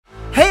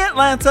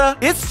Atlanta,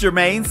 it's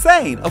Jermaine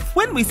Sain of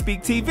When We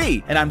Speak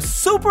TV, and I'm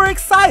super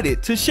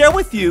excited to share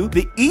with you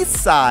the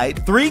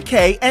Eastside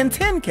 3K and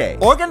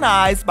 10K,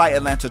 organized by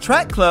Atlanta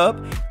Track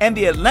Club and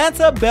the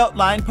Atlanta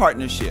Beltline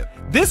Partnership.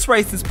 This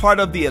race is part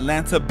of the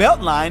Atlanta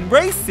Beltline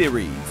Race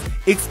Series,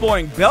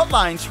 exploring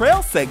Beltline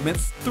trail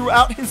segments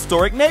throughout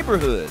historic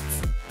neighborhoods.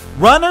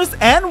 Runners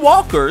and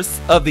walkers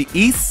of the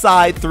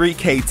Eastside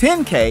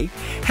 3K-10K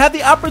have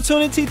the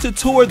opportunity to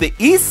tour the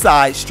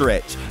Eastside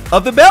stretch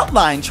of the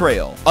Beltline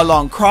Trail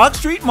along Krog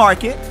Street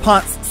Market,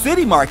 Ponce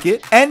City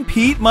Market, and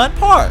Piedmont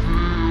Park.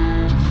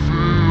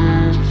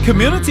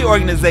 Community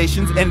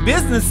organizations and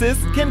businesses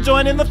can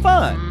join in the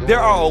fun. There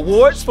are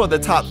awards for the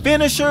top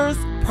finishers,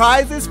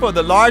 prizes for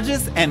the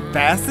largest and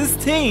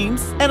fastest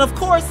teams, and of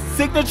course,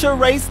 signature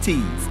race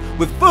tees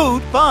with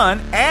food,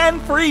 fun,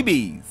 and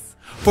freebies.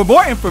 For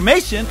more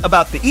information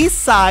about the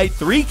Eastside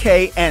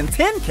 3K and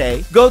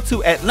 10K, go to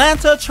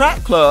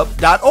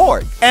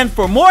atlantatrackclub.org. And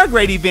for more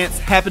great events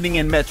happening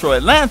in Metro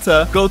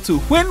Atlanta, go to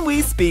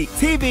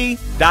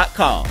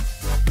whenwespeaktv.com.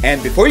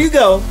 And before you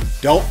go,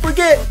 don't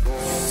forget,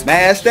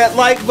 smash that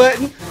like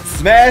button,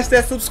 smash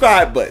that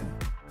subscribe button.